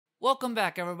Welcome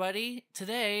back, everybody.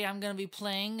 Today I'm going to be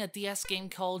playing a DS game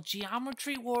called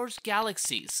Geometry Wars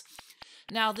Galaxies.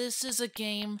 Now, this is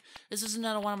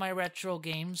another one of my retro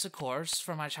games, of course,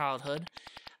 from my childhood.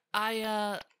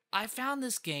 I found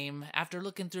this game after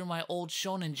looking through my old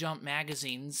Shonen Jump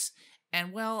magazines,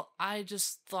 and well, I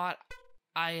just thought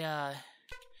I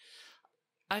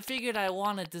figured I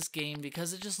wanted this game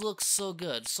because it just looks so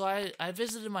good. So I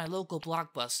visited my local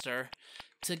Blockbuster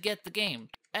to get the game.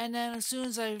 And then as soon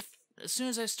as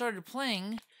I started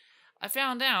playing, I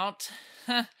found out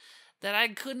that I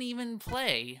couldn't even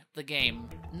play the game.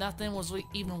 Nothing was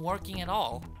even working at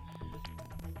all.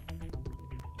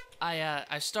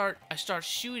 I start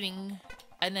shooting,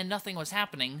 and then nothing was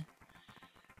happening.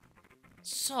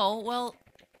 So, well,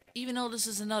 even though this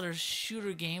is another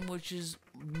shooter game, which is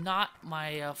not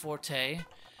my forte,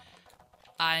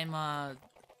 I'm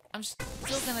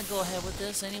still gonna go ahead with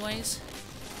this anyways.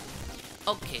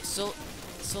 Okay, so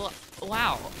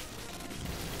wow.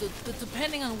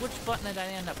 Depending on which button that I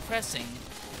end up pressing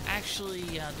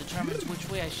actually determines which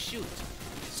way I shoot.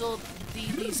 So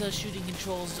these shooting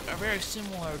controls are very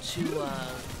similar to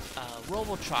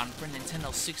Robotron for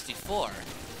Nintendo 64.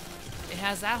 It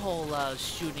has that whole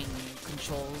shooting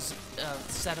controls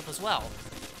setup as well.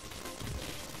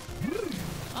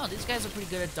 Oh, these guys are pretty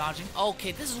good at dodging.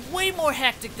 Okay, this is way more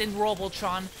hectic than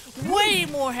Robotron. Way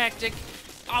more hectic.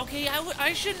 Okay,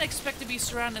 I shouldn't expect to be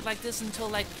surrounded like this until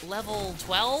like level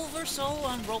 12 or so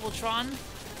on Robotron.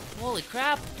 Holy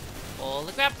crap.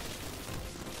 Holy crap.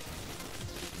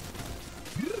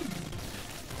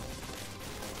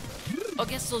 I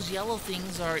guess those yellow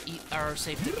things are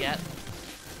safe to get.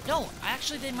 No,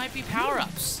 actually they might be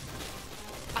power-ups.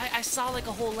 I saw like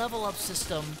a whole level up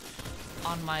system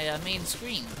on my main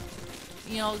screen.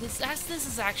 You know, this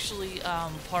is actually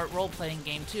part role-playing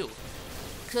game too.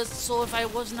 So if I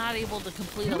was not able to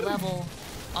complete a level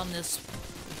on this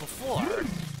before,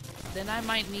 then I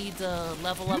might need to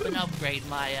level up and upgrade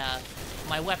my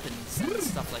my weapons and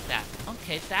stuff like that.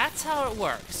 Okay, that's how it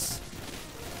works.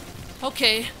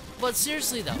 Okay, but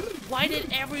seriously though, why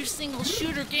did every single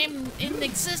shooter game in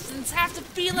existence have to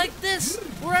be like this,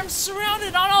 where I'm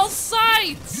surrounded on all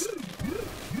sides?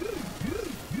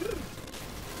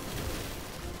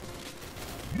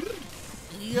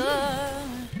 Yeah.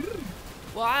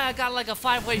 Well, I got like a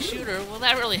 5-way shooter. Well,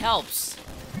 that really helps.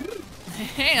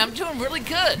 Hey, I'm doing really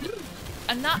good.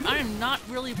 I'm not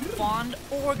really fond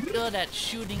or good at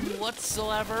shooting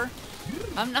whatsoever.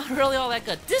 I'm not really all that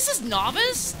good. This is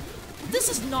novice? This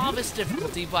is novice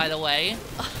difficulty, by the way.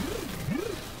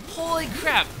 Holy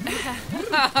crap.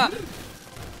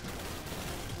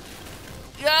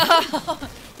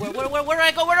 Where do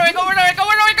I go? Where do I go? Where do I go?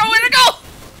 Where do I go? Where do I go?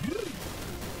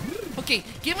 Okay,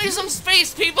 give me some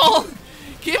space, people.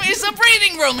 Give me some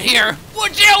breathing room here,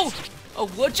 would you? Oh,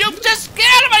 would you just get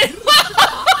out of my...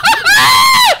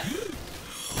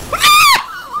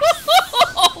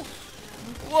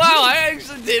 Wow, I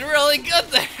actually did really good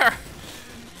there.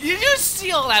 You just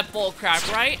see all that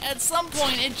bullcrap, right? At some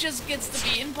point, it just gets to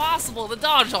be impossible to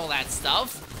dodge all that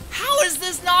stuff. How is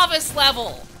this novice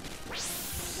level?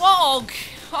 Oh,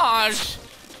 gosh.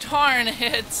 Darn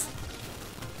it.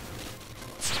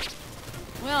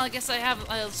 Well, I guess I have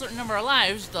a certain number of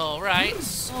lives, though, right?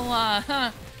 So,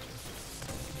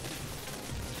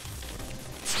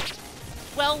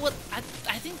 Well,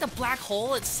 I think the black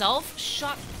hole itself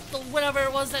shot whatever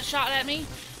it was that shot at me.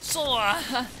 So,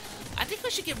 I think I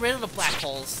should get rid of the black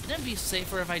holes. It'd be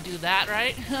safer if I do that,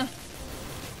 right?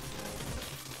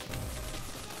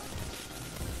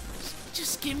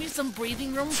 Just give me some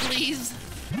breathing room, please.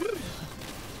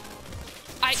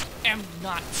 I am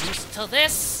not used to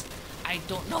this. I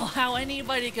don't know how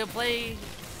anybody could play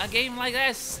a game like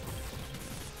this.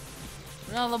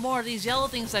 Well, the more of these yellow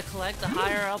things I collect, the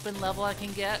higher up in level I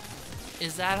can get.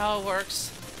 Is that how it works?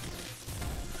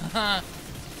 And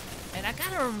I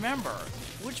gotta remember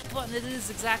which button it is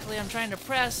exactly I'm trying to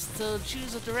press to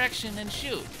choose a direction and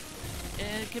shoot.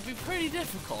 And it can be pretty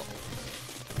difficult.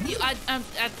 I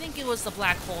think it was the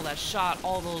black hole that shot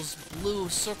all those blue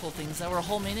circle things that were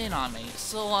homing in on me.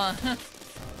 So,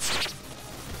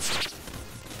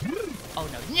 Oh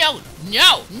no, no,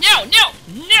 no, no, no,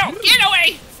 no, get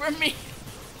away from me!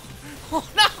 Oh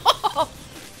no!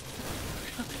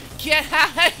 Get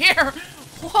out of here!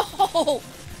 Whoa!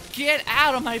 Get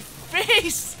out of my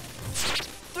face!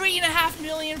 3.5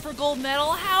 million for gold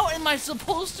medal? How am I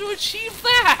supposed to achieve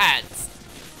that?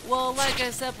 Well, like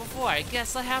I said before, I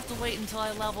guess I have to wait until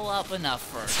I level up enough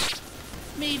first.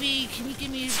 Maybe, can you give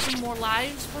me some more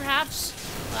lives, perhaps?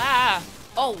 Ah!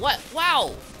 Oh, what?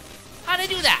 Wow! How'd I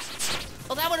do that?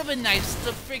 Well, that would have been nice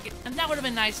to that would have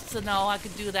been nice to know I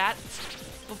could do that.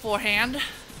 beforehand.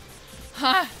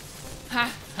 Huh?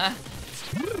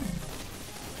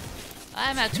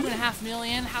 I'm at 2.5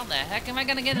 million. How the heck am I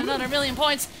gonna get another 1,000,000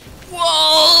 points?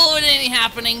 Whoa! It ain't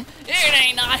happening. It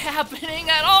ain't not happening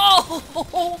at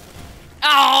all.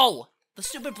 Ow! The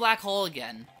stupid black hole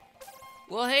again.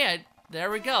 Well, hey,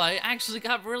 there we go. I actually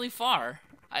got really far.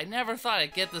 I never thought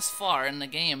I'd get this far in the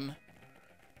game.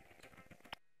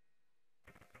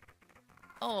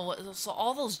 Oh, so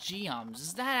all those geoms,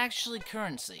 is that actually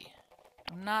currency?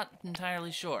 I'm not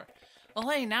entirely sure. Well,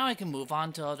 hey, now I can move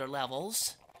on to other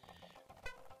levels.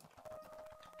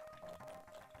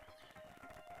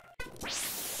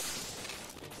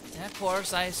 And of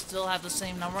course, I still have the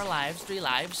same number of lives, 3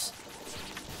 lives.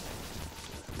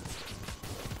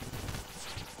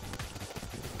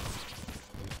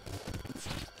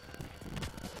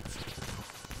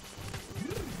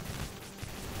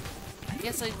 I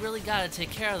guess I really gotta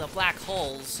take care of the black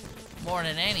holes more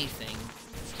than anything.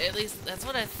 At least, that's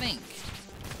what I think.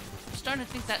 I'm starting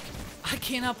to think that... I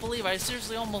cannot believe I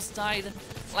seriously almost died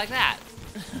like that.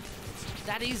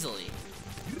 That easily.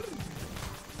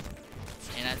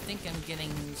 And I think I'm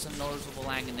getting some noticeable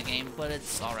lag in the game, but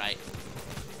it's alright.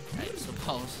 I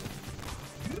suppose.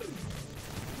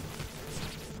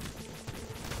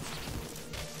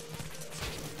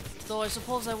 Though I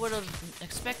suppose I would have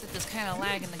expected this kind of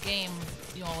lag in the game,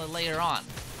 you know, later on.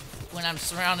 When I'm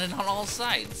surrounded on all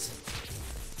sides.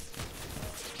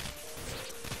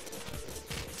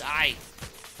 Die!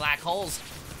 Black holes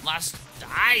must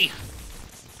die!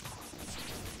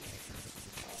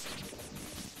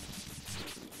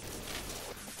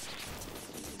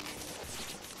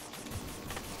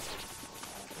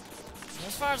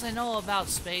 As far as I know about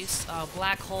space, a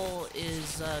black hole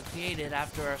is created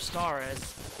after a star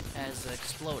has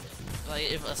exploded.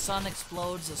 Like if a sun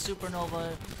explodes, a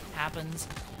supernova happens,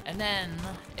 and then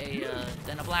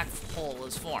a black hole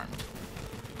is formed.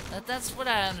 That's what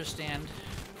I understand.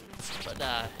 But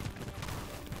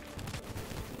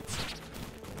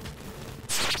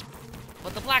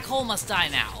the black hole must die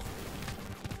now.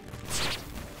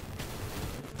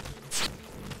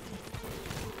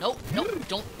 Nope,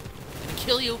 don't.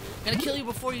 I'm gonna kill you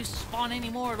before you spawn any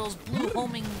more of those blue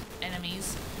homing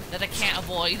enemies that I can't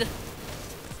avoid.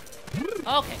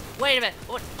 Okay, wait a minute.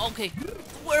 What? Okay,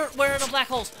 where are the black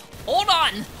holes? Hold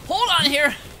on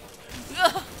here.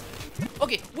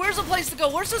 Okay, where's the place to go?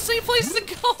 Where's the safe place to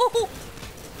go?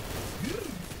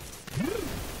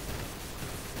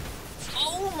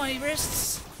 Oh, my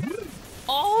wrists.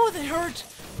 Oh, they hurt.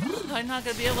 I'm not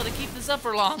gonna be able to keep this up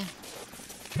for long.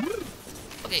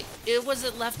 Okay, was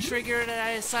it left trigger that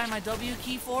I assigned my W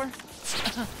key for?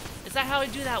 Is that how I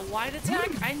do that wide attack?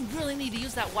 I really need to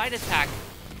use that wide attack.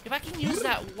 If I can use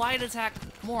that wide attack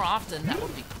more often, that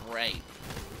would be great.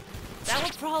 That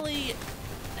would probably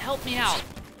help me out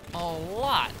a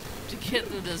lot to get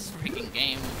through this freaking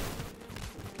game.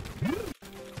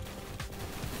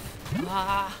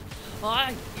 Yeah.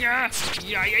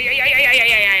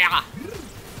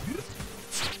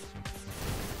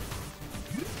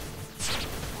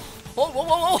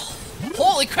 Whoa.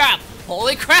 Holy crap!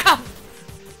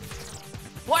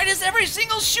 Why does every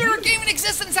single shooter game in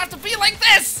existence have to be like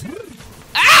this?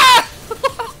 Ah!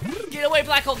 Get away,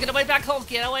 black hole, get away. That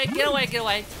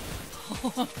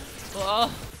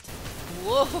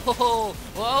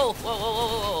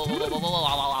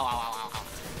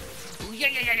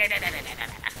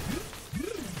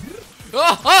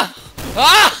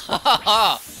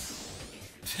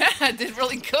did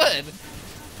really good.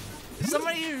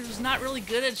 Somebody who's not really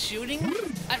good at shooting,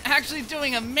 I'm actually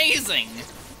doing amazing.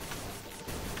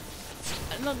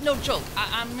 No joke.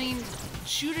 I mean,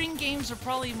 shooting games are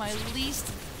probably my least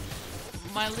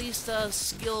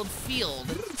skilled field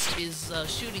is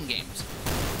shooting games.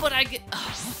 But I get.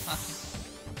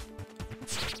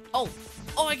 Oh,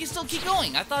 I can still keep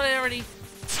going. I thought I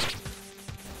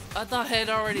had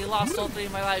already lost all 3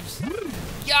 of my lives.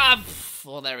 Yeah.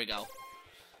 Well, there we go.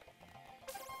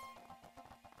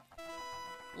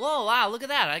 Whoa, wow, look at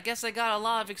that. I guess I got a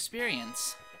lot of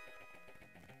experience.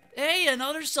 Hey,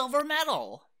 another silver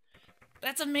medal.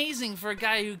 That's amazing for a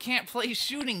guy who can't play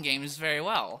shooting games very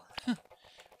well.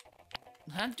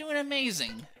 I'm doing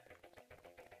amazing.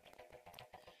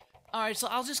 Alright, so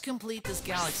I'll just complete this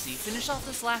galaxy, finish off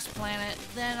this last planet,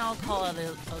 then I'll call it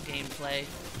a gameplay.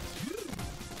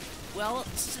 Well,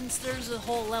 since there's a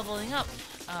whole leveling up,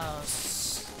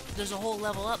 there's a whole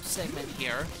level up segment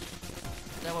here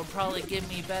that will probably give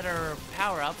me better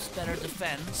power-ups, better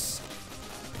defense,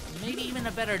 maybe even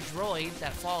a better droid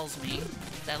that follows me,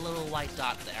 that little white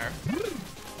dot there.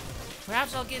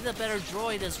 Perhaps I'll get a better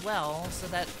droid as well, so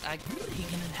that he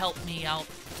can help me out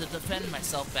to defend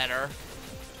myself better.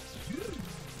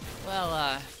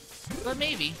 Well, but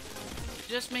maybe.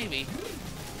 Just maybe.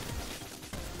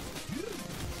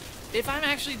 If I'm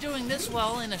actually doing this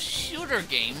well in a shooter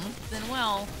game, then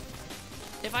well,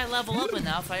 if I level up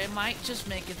enough, I might just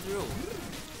make it through.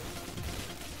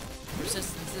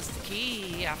 Persistence is the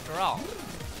key, after all.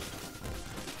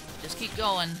 Just keep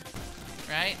going,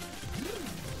 right?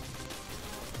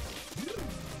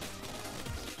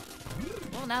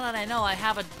 Well, now that I know I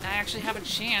actually have a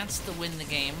chance to win the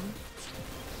game,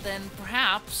 then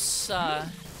perhaps I'll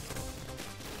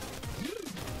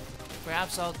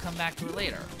come back to it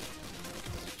later.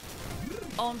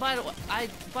 Oh, and by the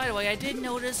way, I did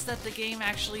notice that the game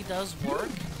actually does work.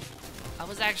 I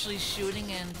was actually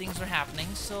shooting and things were happening,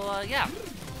 so yeah.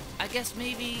 I guess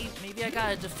maybe I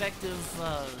got a defective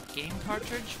game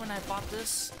cartridge when I bought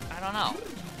this. I don't know.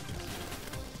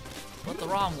 But the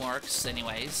ROM works,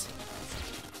 anyways.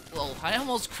 Whoa, I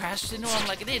almost crashed into him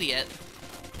like an idiot.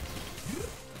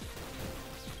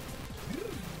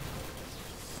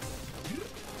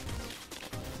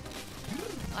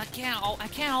 I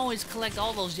can't always collect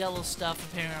all those yellow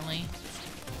stuff, apparently.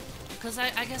 Because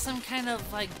I guess I'm kind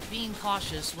of, like, being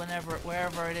cautious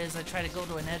wherever it is I try to go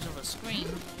to an edge of a screen.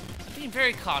 I'm being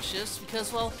very cautious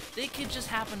because, well, they could just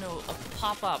happen to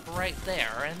pop up right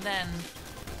there, and then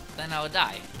I would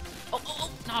die. Oh,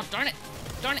 no, darn it.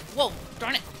 Darn it. Whoa,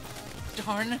 darn it.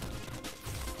 Darn.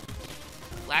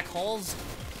 Black holes,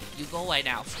 you go away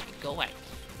now. Go away.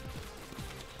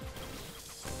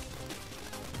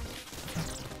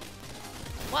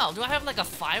 Wow, do I have like a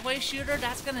 5-way shooter?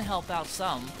 That's gonna help out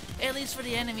some. At least for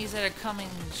the enemies that are coming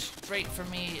straight for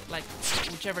me, like,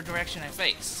 whichever direction I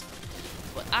face.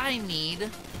 What I need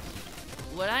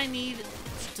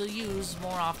to use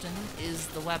more often is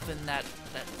the weapon that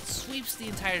sweeps the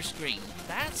entire screen.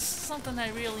 That's something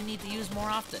I really need to use more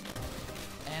often.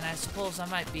 And I suppose I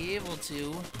might be able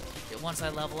to, once I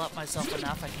level up myself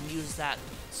enough, I can use that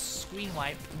screen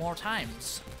wipe more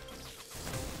times.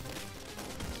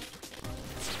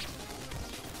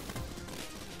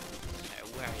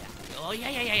 Where are you? Oh,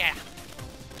 yeah.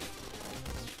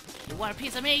 You want a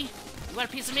piece of me? You want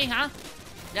a piece of me, huh?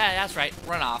 Yeah, that's right.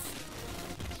 Run off.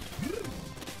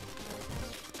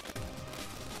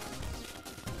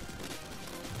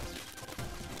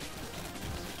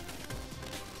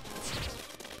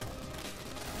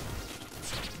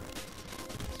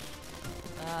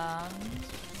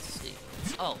 Let's see.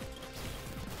 Oh.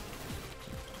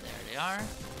 There they are.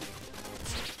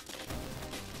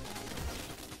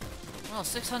 Well,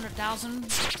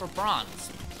 600,000 for bronze.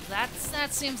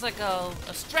 That seems like a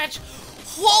stretch.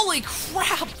 Holy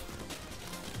crap!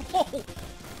 Whoa!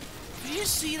 Did you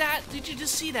see that? Did you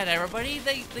just see that, everybody?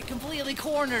 They completely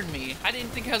cornered me. I didn't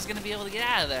think I was gonna be able to get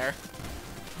out of there.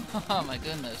 Oh my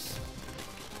goodness.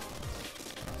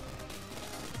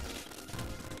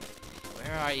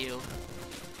 Where are you?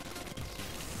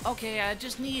 Okay, I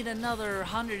just need another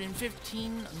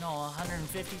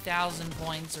 150,000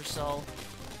 points or so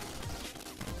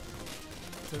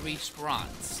to reach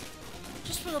bronze.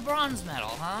 Just for the bronze medal,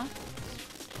 huh?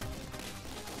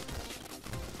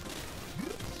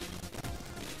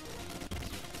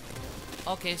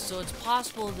 Okay, so it's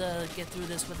possible to get through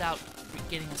this without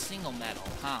getting a single medal,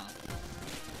 huh?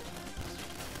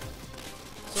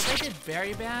 So if I did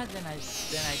very bad, and I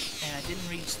didn't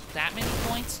reach that many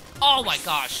points. Oh my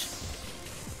gosh!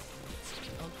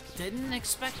 Oh, didn't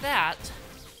expect that.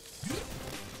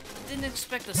 Didn't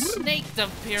expect a snake to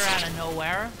appear out of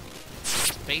nowhere.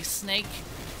 Space snake.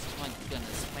 My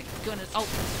goodness, my goodness.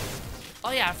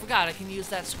 Oh yeah, I forgot. I can use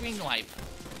that screen wipe.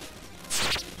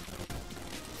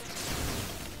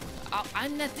 I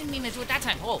didn't mean to do it that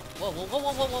time. Whoa.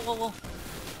 Whoa.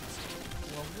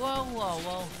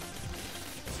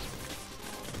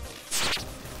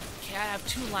 Okay, I have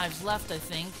 2 lives left, I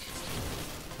think.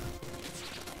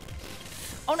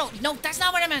 Oh no, that's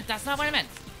not what I meant. That's not what I meant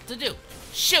to do.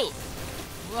 Shoot!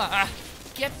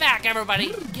 Get back,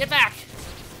 everybody! Get back!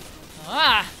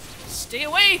 Stay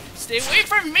away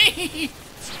from me!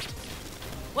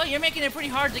 Well, you're making it pretty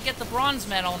hard to get the bronze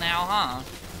medal now, huh?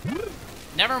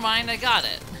 Never mind, I got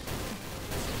it.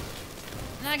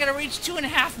 Now I gotta reach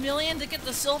 2.5 million to get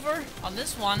the silver on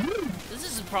this one. This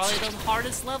is probably the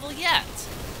hardest level yet.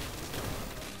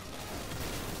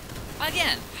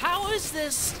 Again, how is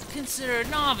this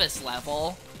considered novice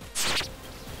level?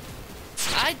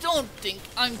 I don't think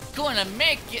I'm gonna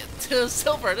make it to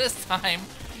silver this time.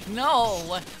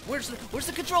 No. Where's the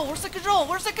control? Where's the control?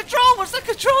 Where's the control? Where's the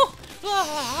control?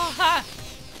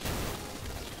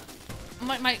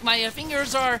 My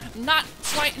fingers are not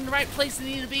quite in the right place they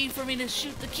need to be for me to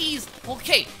shoot the keys.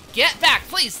 Okay, get back,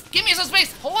 please. Give me some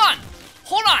space. Hold on.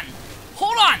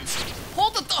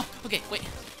 Hold the Okay, wait.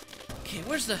 Okay,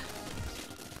 where's the...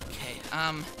 Okay,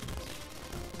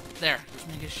 there. Just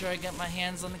making sure I get my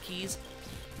hands on the keys.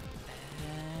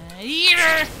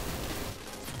 Yeah!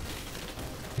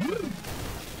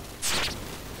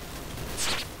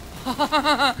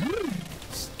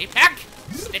 Stay back!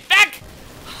 Stay back!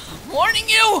 I'm warning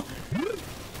you!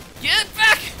 Get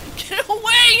back! Get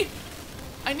away!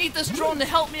 I need this drone to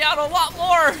help me out a lot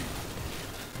more!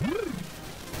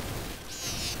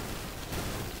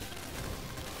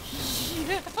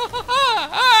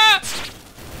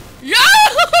 Yeah!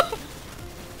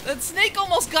 That snake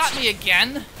almost got me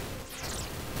again.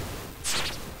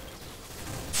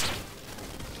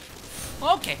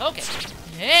 Okay, okay.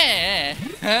 Yeah!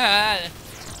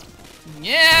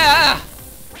 Yeah!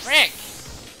 Frick!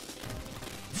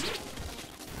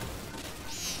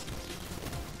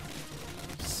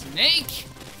 Snake!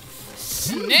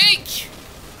 Snake!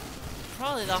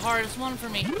 Probably the hardest one for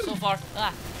me so far.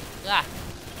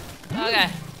 Okay.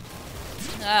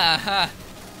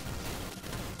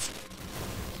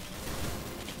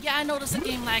 Yeah, I noticed the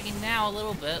game lagging now a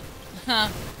little bit.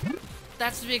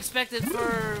 That's to be expected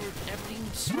for everything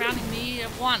surrounding me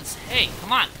at once. Hey,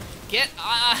 come on. Get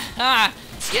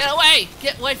away!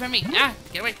 Get away from me!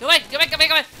 Get away! Get away! Get away! Get away!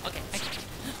 Get away! Okay.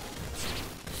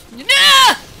 No!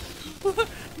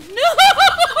 No!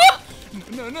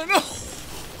 No! No! No!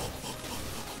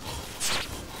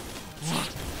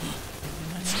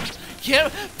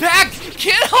 Get back!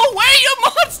 Get away, you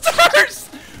monsters!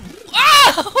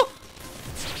 Ow!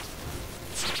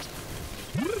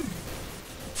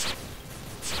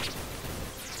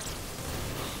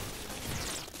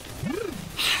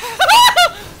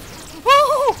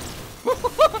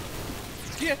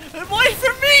 Get away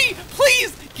from me!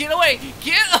 Please! Get away!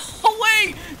 Get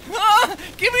away!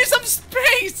 Give me some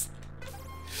space!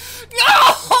 No!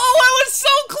 I was so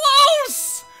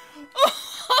close!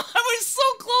 I was so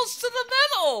close to the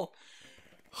middle!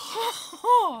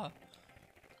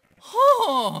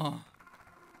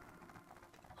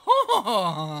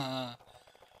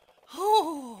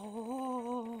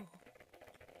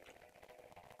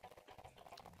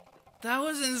 That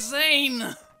was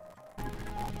insane!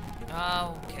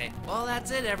 Okay, well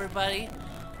that's it everybody.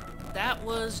 That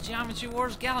was Geometry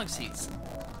Wars Galaxies.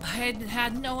 I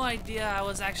had no idea I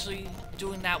was actually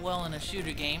doing that well in a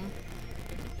shooter game.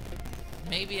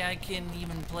 Maybe I can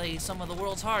even play some of the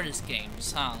world's hardest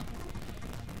games, huh?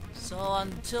 So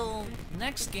until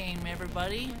next game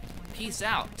everybody, peace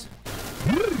out.